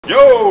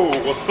Yo,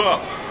 what's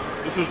up?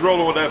 This is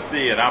Rolling with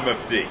FD, and I'm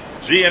FD.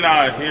 G and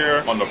I are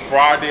here on the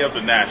Friday of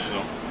the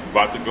National.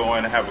 About to go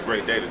in and have a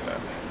great day today.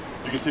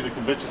 You can see the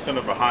convention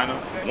center behind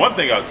us. One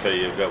thing I'll tell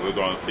you is that we're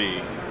going to see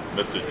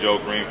Mr. Joe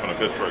Greene from the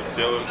Pittsburgh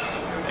Steelers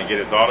and get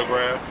his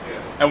autograph.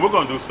 And we're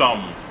going to do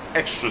something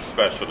extra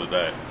special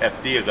today.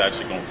 FD is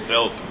actually going to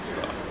sell some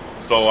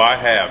stuff. So I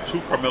have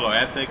two Carmello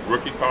Anthony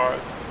rookie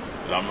cards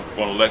that I'm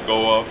going to let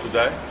go of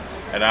today.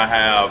 And I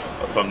have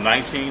some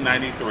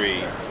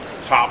 1993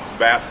 Topps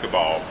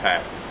basketball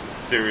packs,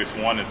 Series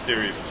 1 and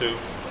Series 2.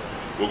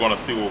 We're going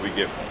to see what we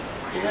get from them.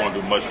 But we're going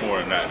to do much more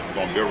than that. We're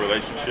going to build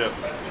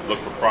relationships, look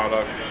for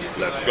product.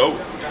 Let's go.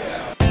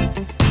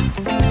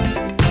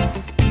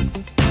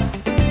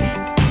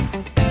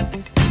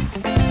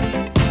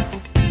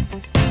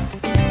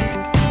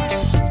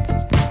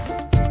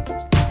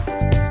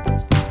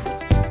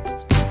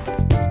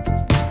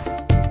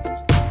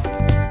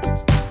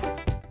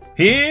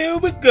 Here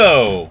we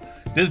go.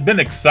 Just been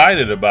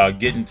excited about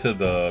getting to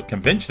the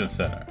convention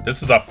center.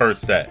 This is our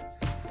first day.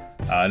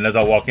 And as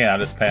I walk in, I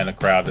just pan the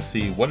crowd to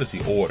see what is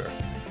the order.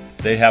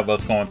 They have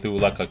us going through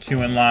like a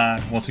queuing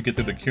line. Once we get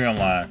through the queuing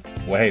line,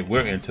 well, hey,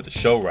 we're into the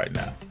show right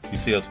now. You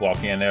see us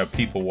walk in, there are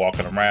people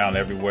walking around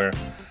everywhere.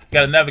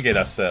 Got to navigate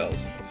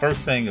ourselves. The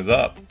first thing is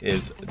up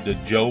is the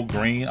Joe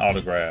Greene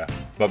autograph.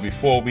 But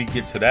before we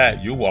get to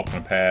that, you're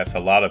walking past a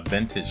lot of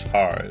vintage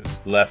cars,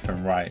 left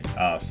and right.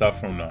 Stuff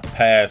from the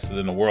past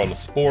in the world of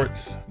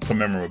sports, some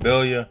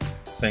memorabilia,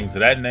 things of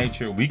that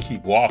nature. We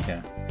keep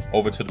walking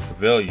over to the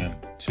pavilion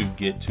to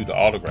get to the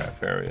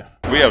autograph area.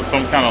 We have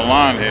some kind of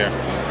line here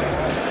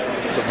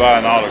to buy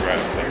an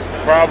autograph ticket.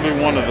 Probably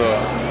one of the,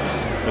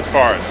 as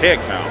far as head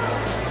count,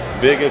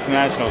 biggest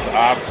nationals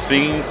I've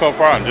seen so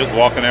far. I'm just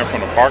walking in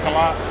from the parking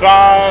lot.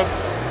 Size,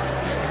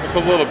 it's a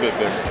little bit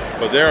bigger.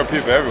 But there are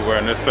people everywhere,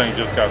 and this thing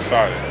just got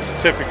started.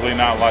 Typically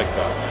not like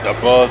that.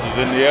 The buzz is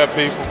in the air,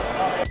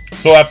 people.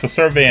 So after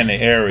surveying the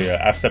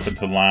area, I stepped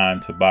into line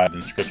to buy the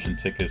inscription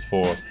tickets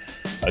for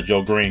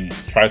Joe Greene.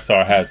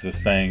 TriStar has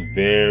this thing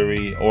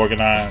very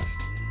organized.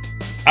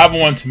 I've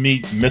wanted to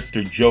meet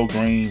Mr. Joe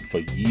Greene for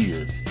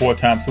years.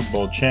 4-time Super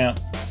Bowl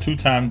champ,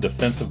 2-time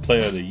Defensive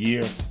Player of the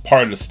Year,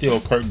 part of the Steel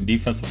Curtain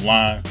defensive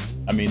line.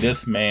 I mean,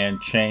 this man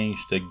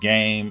changed the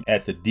game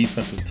at the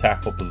defensive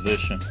tackle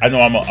position. I know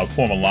I'm a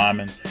former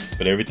lineman,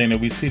 but everything that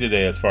we see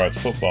today as far as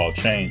football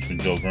changed when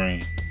Joe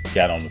Greene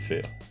got on the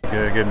field.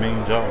 Yeah, good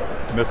mean Joe,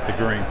 Mr.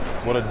 Greene.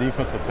 What a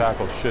defensive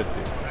tackle should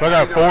be. So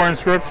I got 4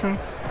 inscriptions.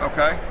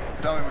 Okay,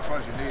 tell me which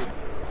ones you need.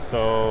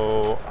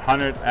 So,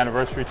 100th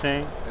anniversary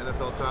team.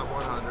 NFL Top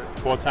 100.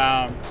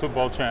 4-time Super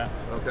Bowl champ.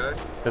 Okay.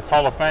 It's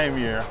Hall of Fame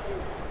year.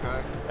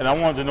 Okay. And I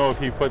wanted to know if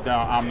he put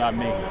down I'm Not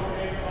Me.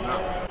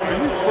 No. Are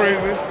you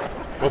crazy?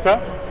 What's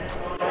that?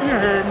 You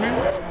heard me.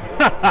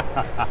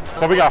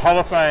 So we got Hall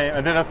of Fame,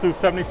 and then let's do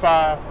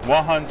 75,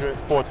 100,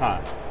 4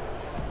 times.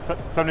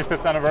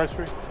 75th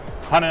anniversary,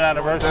 100th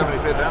anniversary.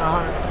 75th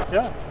and 100?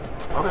 Yeah.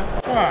 Okay.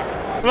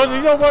 Right.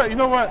 Well, you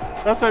know what?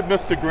 Let's let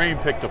Mr. Greene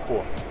pick the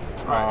 4.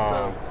 Right,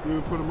 so you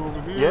would put them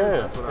over here?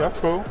 Yeah, that's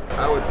cool.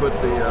 I would put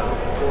the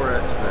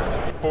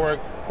 4X there.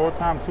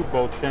 4-time Super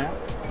Bowl champ.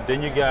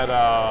 Then you got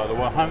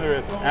the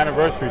 100th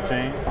anniversary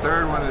team.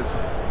 Third one is,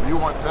 you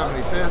want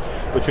 75th?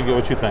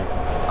 What you think?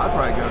 I'd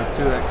probably go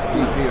 2X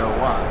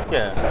DPOY.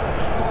 Yeah.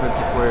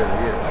 Defensive Player of the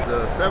Year.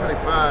 The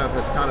 75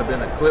 has kind of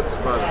been eclipsed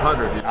by the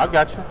 100. You know? I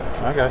got you.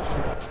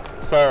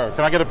 Sir,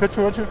 can I get a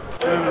picture with you?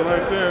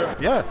 Right there.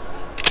 Yeah.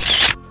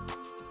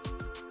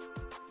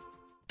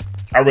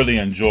 I really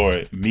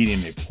enjoyed meeting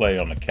the play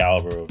on the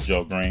caliber of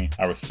Joe Greene.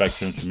 I respect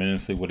him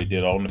tremendously, what he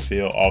did on the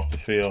field, off the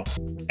field.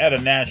 At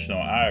a national,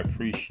 I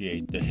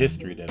appreciate the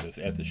history that is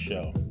at the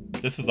show.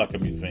 This is like a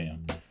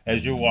museum.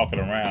 As you're walking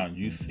around,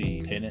 you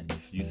see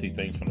pennants, you see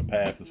things from the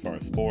past as far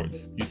as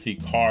sports. You see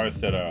cars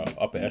that are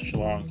upper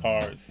echelon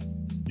cars.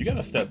 You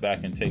gotta step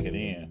back and take it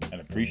in and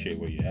appreciate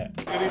where you're at.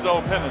 Look at these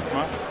old pennants,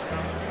 man.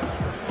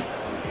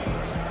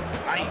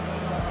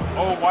 Nice.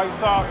 Old White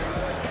Sox.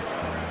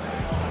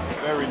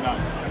 Very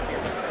nice.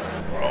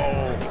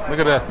 Oh, look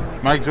at that.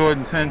 Mike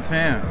Jordan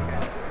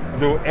 10-10.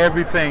 Dude,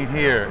 everything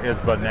here is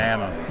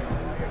bananas.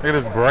 Look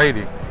at this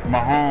Brady,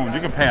 Mahomes.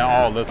 You can pan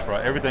all this, bro.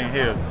 Everything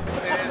here is.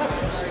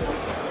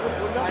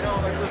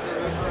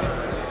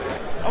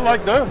 I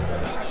like this.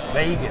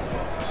 Vegas.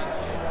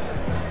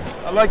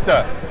 I like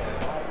that.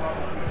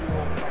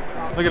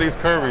 Look at these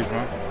Currys,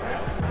 man.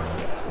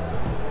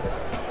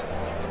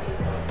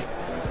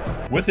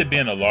 With it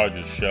being a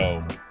larger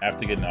show,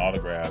 after getting the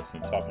autographs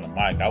and talking to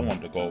Mike, I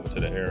wanted to go over to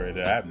the area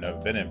that I've never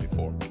been in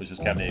before, which is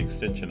kind of the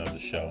extension of the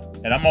show.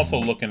 And I'm also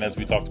looking, as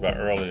we talked about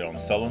earlier, on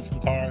selling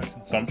some cars,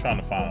 so I'm trying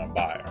to find a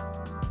buyer.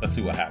 Let's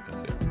see what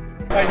happens here.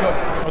 How you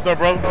doing? What's up,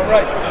 brother? All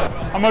right.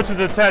 How much is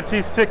the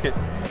Tatis ticket?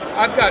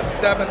 I've got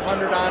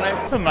 700 on it.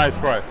 It's a nice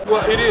price.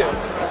 Well, it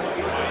is.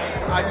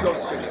 I'd go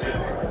 60.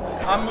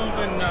 I'm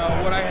moving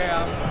what I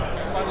have.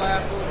 It's my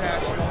last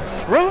passion.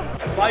 Really?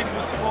 Life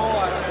was full.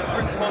 I was a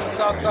principal on the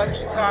south side of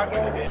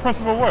Chicago.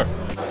 Principal where?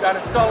 Got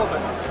a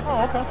Sullivan.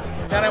 Oh, okay.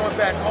 Then I went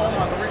back home.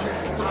 I'm originally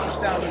from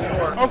Cooperstown, New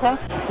York. Okay.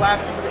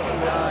 Class of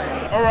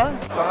 '69. All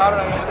right. So how did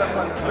I end up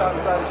on the south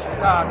side of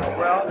Chicago?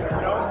 Well, you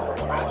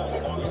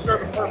know, we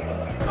serve a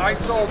purpose. I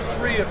sold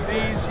 3 of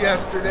these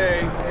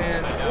yesterday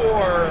and 4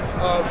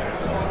 of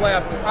the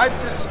slab.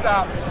 I've just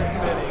stopped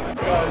submitting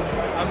because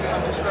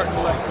I'm just starting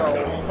to let go.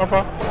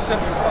 Okay.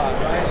 Simplify,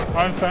 right?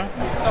 I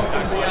understand.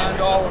 Something beyond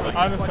all of it.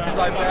 I As much understand.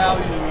 as I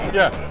value,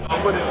 Yeah.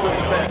 I put it for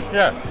the bank.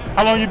 Yeah.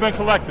 How long you been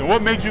collecting?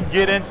 What made you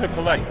get into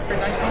collecting? In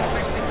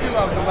 1962,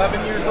 I was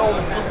 11 years old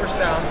in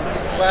Cooperstown,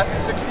 class of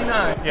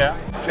 '69. Yeah.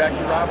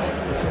 Jackie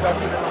Robinson's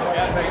inducted in the Hall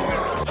of Fame.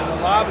 In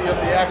the lobby of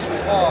the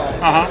actual hall,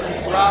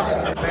 Mr.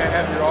 Robinson, may I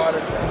have your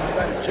autograph? He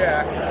signed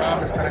Jack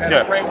Robinson. I had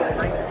a frame of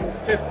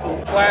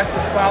 1950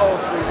 classic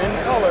follow-through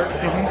in color,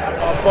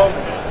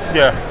 bowman.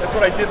 Yeah. That's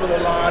what I did with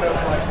a lot of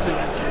my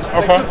signatures.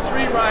 Okay. They took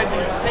 3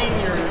 rising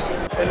seniors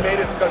and made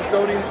us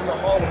custodians in the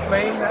Hall of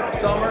Fame that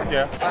summer.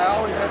 Yeah. I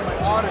always had my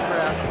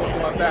autograph book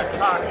in my back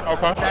pocket.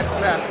 Okay. That's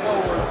fast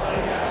forward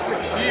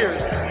 6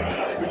 years.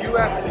 But you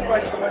asked the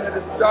question, when did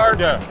it start?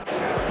 Yeah.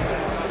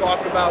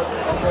 Talk about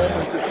a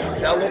moment that's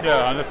indelible. Yeah,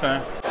 I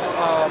understand.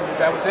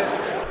 That was it.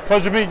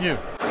 Pleasure meeting you.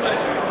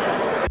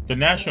 The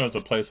National is a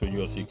place where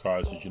you'll see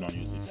cars that you don't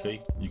usually see.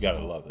 You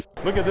gotta love it.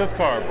 Look at this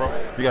car, bro.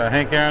 You got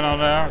Hank Aaron on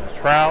there,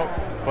 Trout,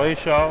 Clay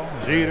Shaw,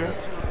 Jeter,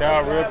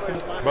 Cal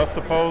Ripken,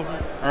 Buster Posey,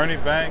 Ernie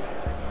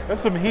Banks. There's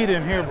some heat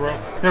in here, bro.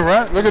 Yeah,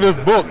 right? Look at this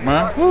book,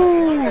 man.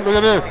 Woo! Look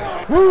at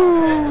this.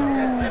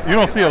 Woo! You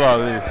don't see a lot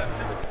of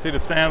these. See the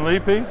Stan Lee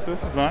piece?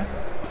 This is nice.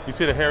 You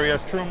see the Harry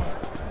S. Truman?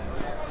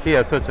 He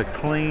has such a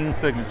clean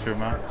signature,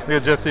 man. Look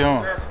at Jesse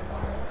Owens.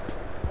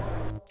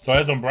 So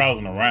as I'm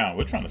browsing around,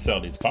 we're trying to sell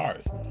these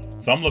cars.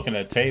 So I'm looking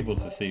at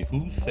tables to see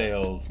who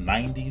sells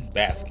 90s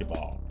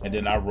basketball. And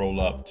then I roll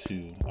up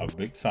to a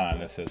big sign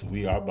that says,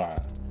 "We are buying."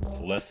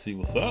 So let's see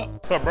what's up.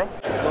 What's up, bro?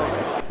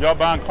 Y'all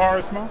buying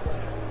cars, man?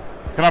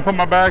 Can I put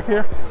my bag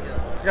here?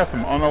 I got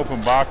some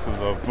unopened boxes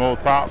of Mold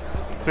Tops.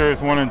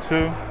 Series 1 and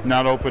 2.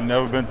 Not open,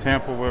 never been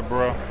tampered with,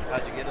 bro.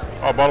 How'd you get it?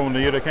 Oh, I bought them in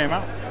the year they came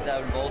out. Is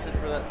that bolted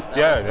for that?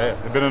 Yeah, yeah.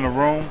 They've been in the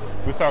room.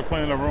 We started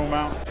cleaning the room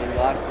out. We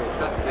lost it.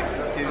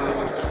 62,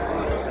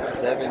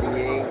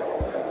 78.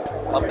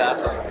 I'll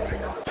pass on it.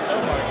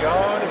 Oh my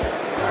God.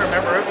 I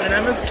remember opening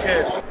them as a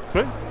kid. See?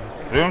 You know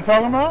what I'm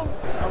talking about?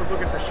 I was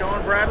looking for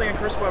Sean Bradley and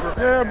Chris Webber.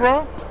 Yeah,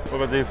 bro. What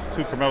about these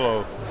 2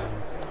 Carmellos?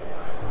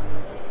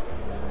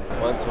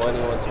 120,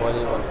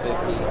 120,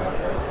 150.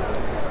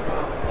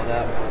 On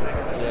that one.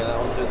 Yeah, that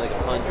one's doing like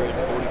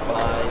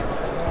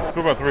 145.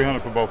 What about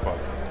 300 for both of them?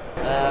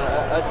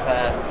 I'd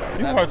pass.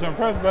 You hard to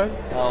impress, baby.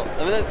 Oh, I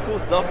mean, that's cool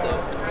stuff,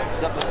 though.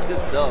 That's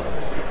good stuff.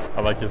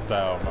 I like your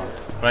style, man.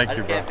 Thank I you,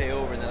 just bro. can't pay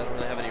over, and then I don't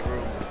really have any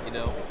room, you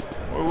know?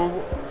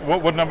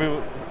 What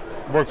number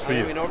works for I mean,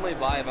 you? we normally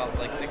buy about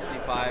like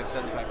 65,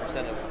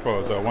 75% of it.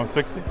 For the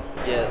 160?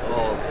 Yeah,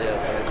 well,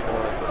 yeah, it's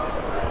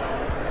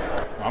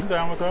more. I'm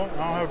down with that. I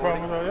don't have a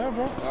problem with that. Yeah,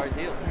 bro. All right,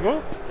 deal. You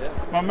good?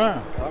 Yeah. My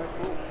man. All right,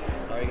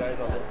 cool. Are you guys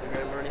on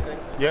Instagram or anything?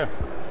 Yeah.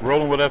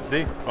 Rolling with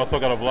FD. Also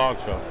got a vlog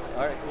show.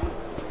 All right, cool.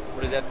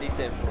 What does FD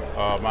stand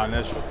for? My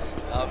initials.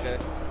 Okay.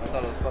 I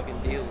thought it was fucking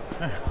deals.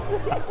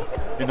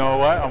 You know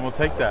what? I'm gonna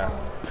take that.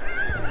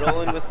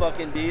 Rolling with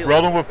fucking deals.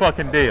 Rolling with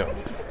fucking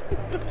deals.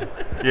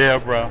 Yeah,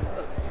 bro.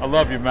 I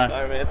love you, man.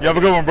 All right, man. You have a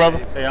good one,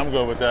 brother. Hey, I'm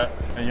good with that.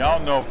 And y'all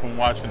know from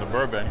watching the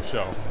Burbank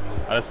show,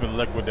 I just been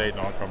liquidating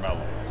on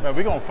Carmello. Man,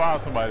 we gonna find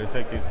somebody to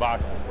take these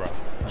boxes, bro.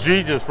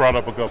 G just brought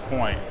up a good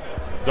point.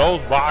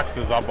 Those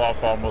boxes I bought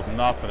for almost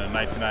nothing in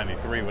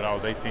 1993 when I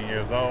was 18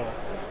 years old.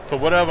 So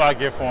whatever I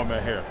get for them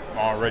in here, I'm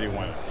already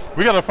winning.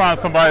 We gotta find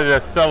somebody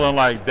that's selling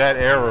like that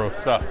era of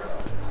stuff.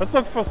 Let's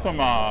look for some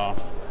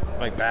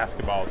like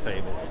basketball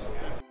tables.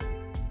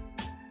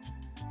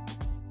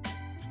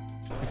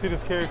 You see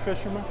this Carrie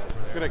Fisher, man?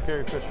 Look at that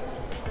Carrie Fisher.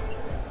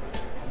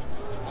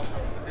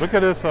 Look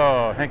at this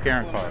Hank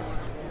Aaron card.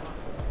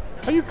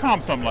 How you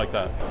comp something like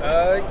that?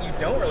 You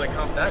don't really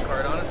comp that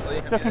card,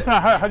 honestly. That's what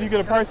I'm saying. How do you get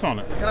a price on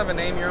it? It's kind of a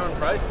name your own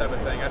price type of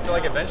thing. I feel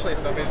like eventually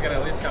somebody's going to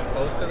at least come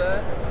close to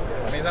that.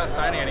 I mean, he's not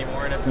signing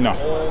anymore, and it's an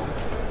old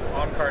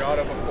on-card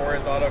auto before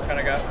his auto kind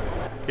of got...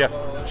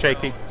 Yeah,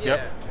 shaky.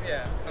 Yeah,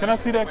 yeah. Can I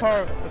see that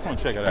card? I just want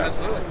to check it out.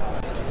 Absolutely.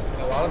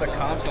 A lot of the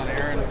comps on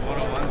Aaron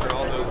 101s are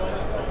all those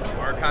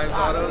archives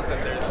autos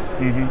that there's...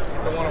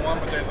 It's a 101,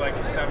 but there's like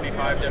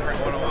 75 different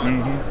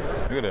 101s.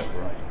 Look at that,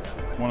 bro.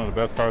 One of the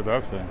best cards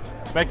I've seen.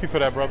 Thank you for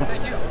that, brother.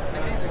 Thank you.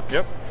 Take it easy.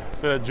 Yep.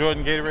 So that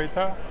Jordan Gatorade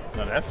towel?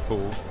 No, that's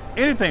cool.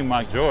 Anything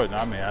Mike Jordan,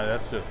 I mean,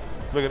 that's just,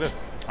 look at this.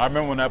 I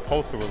remember when that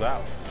poster was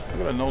out.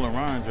 Look at that Nolan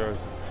Ryan jersey.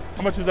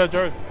 How much is that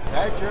jersey?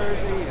 That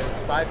jersey is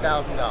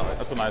 $5,000.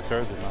 That's a nice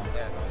jersey, man.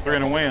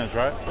 300 wins,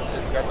 right?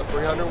 It's got the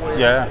 300 wins,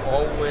 Yeah.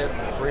 all with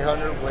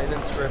 300 win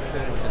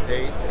inscription with the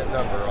date and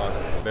number on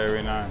it.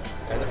 Very nice.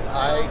 And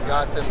I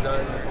got them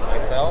done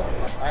myself.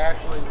 I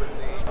actually was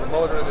the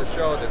promoter of the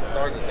show that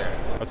started there.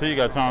 I see you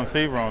got Tom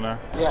Seaver on there.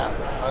 Yeah,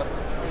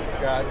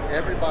 I've got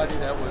everybody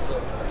that was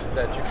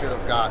that you could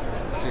have gotten.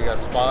 So you got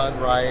Spahn,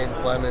 Ryan,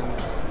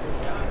 Clemens,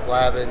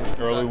 Glavin.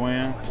 Early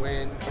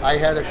win. I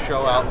had a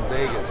show out in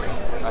Vegas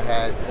I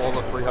had all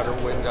the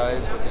 300 win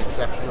guys with the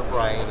exception of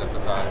Ryan at the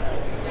time.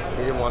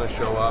 He didn't want to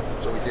show up,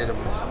 so we did him.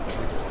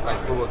 I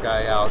flew a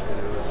guy out and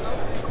it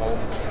was home.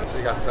 So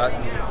you got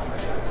Sutton,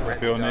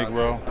 Phil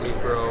Negro,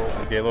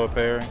 Gaylord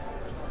Perry.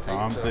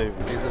 I'm saving.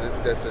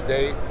 That's the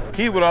date.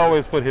 He would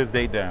always put his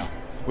date down,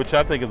 which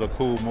I think is a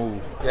cool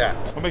move. Yeah.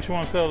 What makes you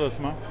want to sell this,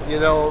 man? You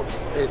know,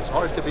 it's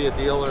hard to be a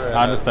dealer. And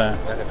I understand.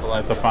 And a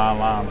collector. That's a fine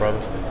line, brother.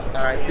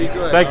 All right, be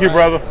good. Thank you,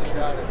 brother. You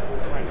got it.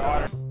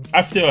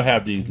 I still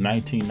have these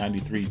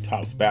 1993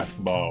 Topps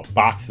basketball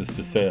boxes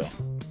to sell.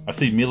 I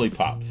see Millie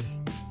Pops.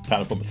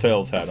 Time to put my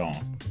sales hat on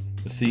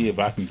to see if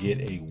I can get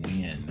a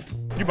win.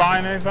 You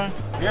buying anything?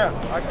 Yeah,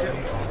 I get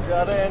the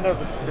other end of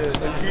the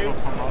cube.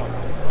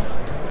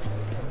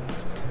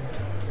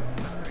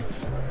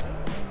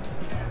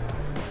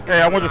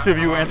 Hey, I wanted to see if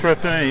you were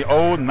interested in any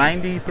old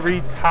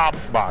 93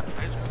 Topps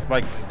boxes.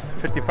 Like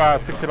 $55,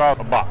 $60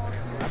 a box.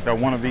 Got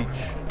one of each.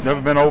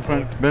 Never been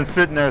opened. Been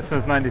sitting there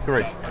since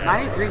 93.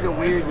 93 is a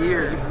weird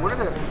year. What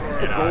are it's just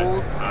the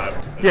golds?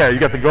 Yeah, you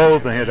got the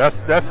golds in here.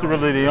 That's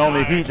really the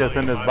only heat that's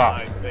in this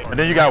box. And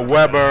then you got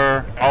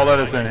Weber, all that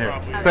is in here.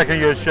 Second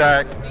year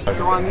Shaq.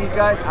 So on these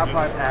guys, I'll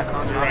probably pass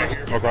on these.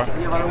 Okay.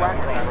 Do you have other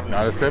wax?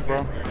 No, that's it, bro.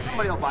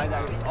 Somebody will buy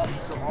that.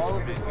 So all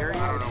of this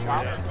area is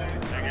shops.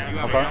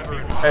 Okay.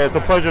 Hey, it's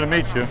a pleasure to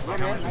meet you. Yeah,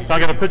 man. Nice. Can I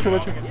get a picture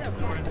with you? Yeah.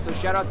 So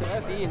shout out to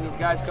FE and these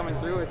guys coming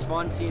through. It's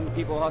fun seeing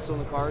people hustle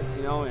in the carts,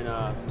 you know, and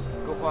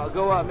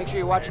go make sure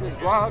you're watching this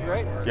vlog,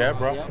 right? Yeah,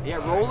 bro. Yeah,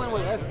 rolling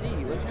with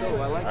FD. Let's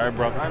go. I like it. All right,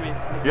 brother. I mean,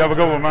 you have a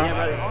good one, man.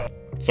 Yeah,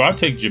 so I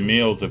take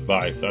Jamil's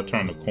advice. I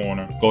turn the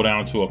corner, go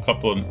down to a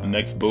couple of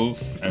next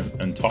booths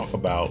and talk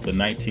about the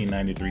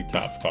 1993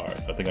 Topps cars.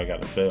 I think I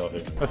got a sale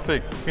here. Let's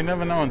see. You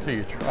never know until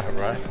you try,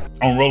 right?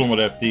 On Rolling with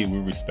FD, we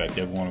respect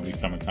everyone we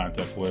come in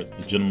contact with.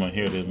 The gentleman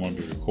here didn't want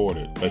to be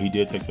recorded, but he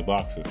did take the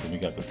boxes and we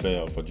got the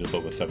sale for just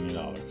over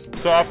 $70.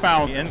 So I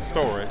found in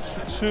storage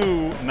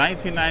 2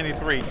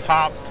 1993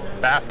 Topps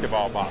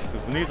basketball boxes.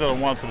 And these are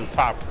the ones with the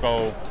Topps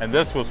gold. And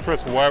this was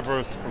Chris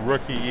Webber's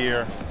rookie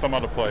year, some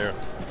other players.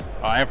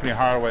 Anthony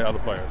Hardaway, other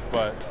players.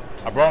 But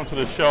I brought them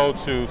to the show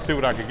to see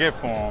what I could get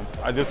for them.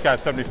 I just got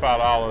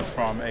 $75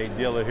 from a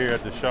dealer here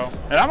at the show.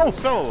 And I don't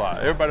sell a lot.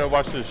 Everybody that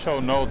watches the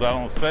show knows I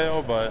don't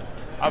sell, but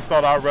I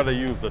thought I'd rather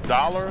use the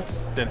dollars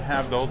than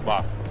have those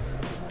boxes.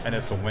 And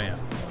it's a win.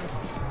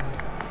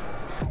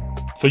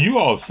 So you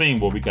all have seen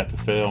what we got to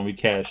sell and we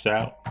cashed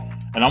out.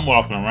 And I'm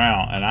walking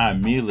around and I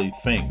immediately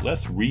think,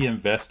 let's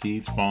reinvest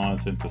these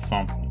funds into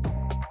something.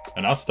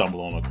 And I stumble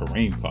on a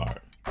Kareem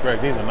card.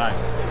 Greg, these are nice.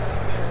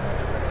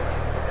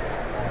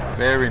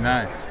 Very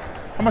nice.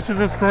 How much is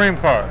this Kareem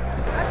card?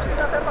 Actually,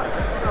 not that much.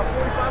 It's about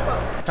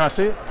 $45. Can I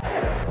see it?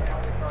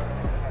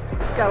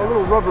 It's got a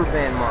little rubber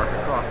band mark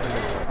across the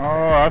middle.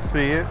 Oh, I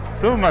see it.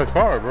 Still a nice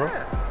card, bro.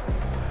 Yeah.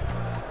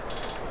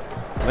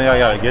 I think I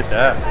gotta get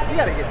that. You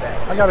gotta get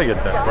that. I gotta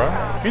get that,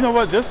 bro. You know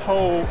what? This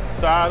whole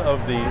side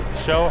of the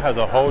show has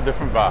a whole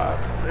different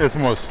vibe. There's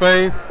more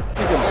space.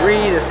 You can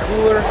breathe, it's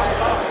cooler.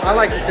 I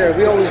like this area.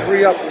 We always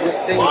re-up with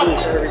this same group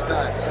every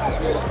time.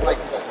 We just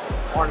like this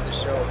part of the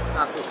show. It's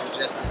not so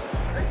congested.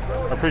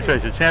 I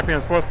appreciate you.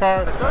 Champion Sports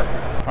Card? That's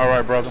us. All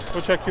right, brother.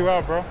 We'll check you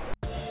out, bro.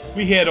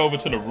 We head over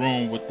to the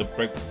room with the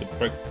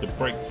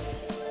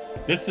breaks.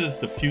 This is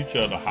the future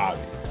of the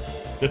hobby.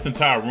 This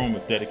entire room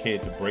is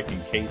dedicated to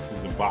breaking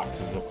cases and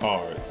boxes of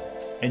cards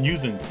and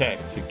using tech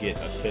to get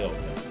a sale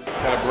done.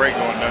 Got a break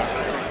going now.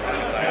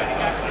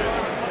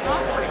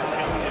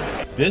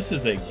 This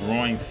is a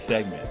growing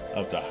segment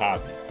of the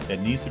hobby that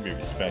needs to be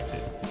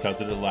respected because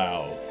it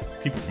allows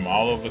people from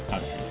all over the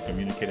country to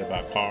communicate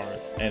about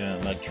cards in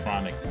an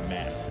electronic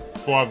manner.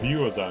 For our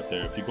viewers out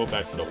there, if you go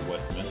back to the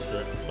Westminster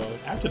episode,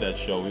 after that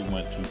show, we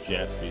went to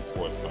Jaspy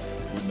Sports Cards.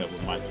 We met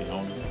with Mike, the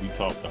owner. We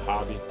talked the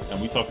hobby,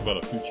 and we talked about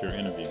a future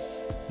interview.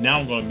 Now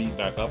I'm going to meet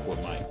back up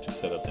with Mike to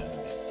set up the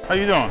interview. How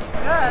you doing?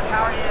 Good,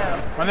 how are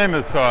you? My name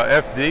is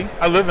FD.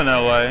 I live in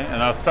LA,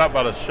 and I stopped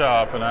by the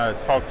shop, and I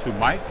talked to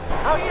Mike.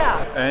 Oh,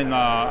 yeah. And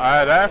I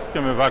had asked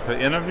him if I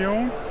could interview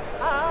him.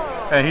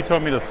 Oh. And he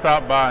told me to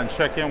stop by and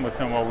check in with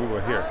him while we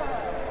were here.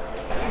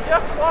 You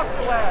just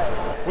walked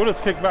away. We'll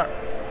just kick back.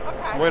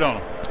 Okay. Wait on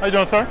him. How you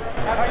doing, sir?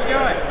 How you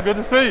doing? Good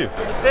to see you.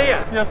 Good to see you.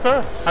 Yes,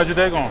 sir. How's your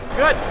day going?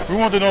 Good. We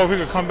wanted to know if we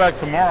could come back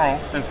tomorrow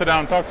and sit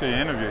down and talk to you,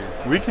 interview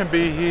you. We can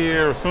be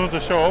here as soon as the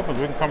show opens.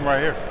 We can come right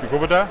here. You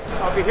good with that?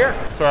 I'll be here.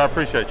 Sir, I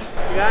appreciate you.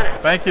 You got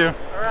it. Thank you.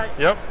 All right.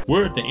 Yep.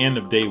 We're at the end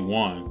of day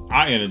one.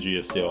 Our energy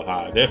is still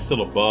high. There's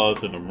still a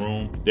buzz in the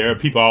room. There are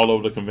people all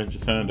over the convention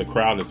center. The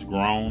crowd has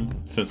grown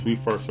since we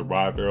first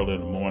arrived early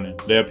in the morning.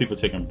 There are people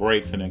taking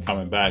breaks and then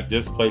coming back.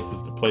 This place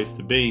is the place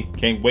to be.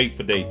 Can't wait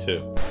for day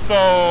two.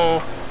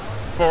 So,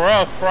 for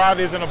us,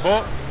 Fridays in a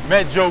book,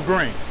 met Joe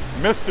Greene,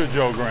 Mr.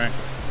 Joe Greene.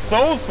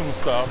 Sold some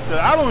stuff that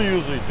I don't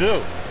usually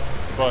do.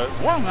 But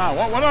why not?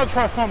 Why not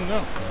try something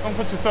new? Don't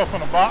put yourself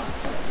in a box.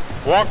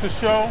 Walk the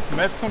show,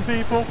 met some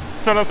people,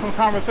 set up some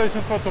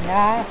conversations for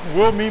tomorrow.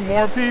 We'll meet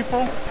more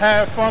people,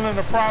 have fun in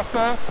the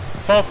process,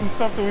 saw some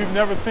stuff that we've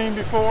never seen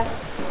before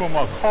from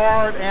a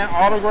card and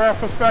autograph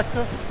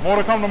perspective. More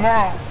to come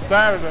tomorrow,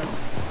 Saturday.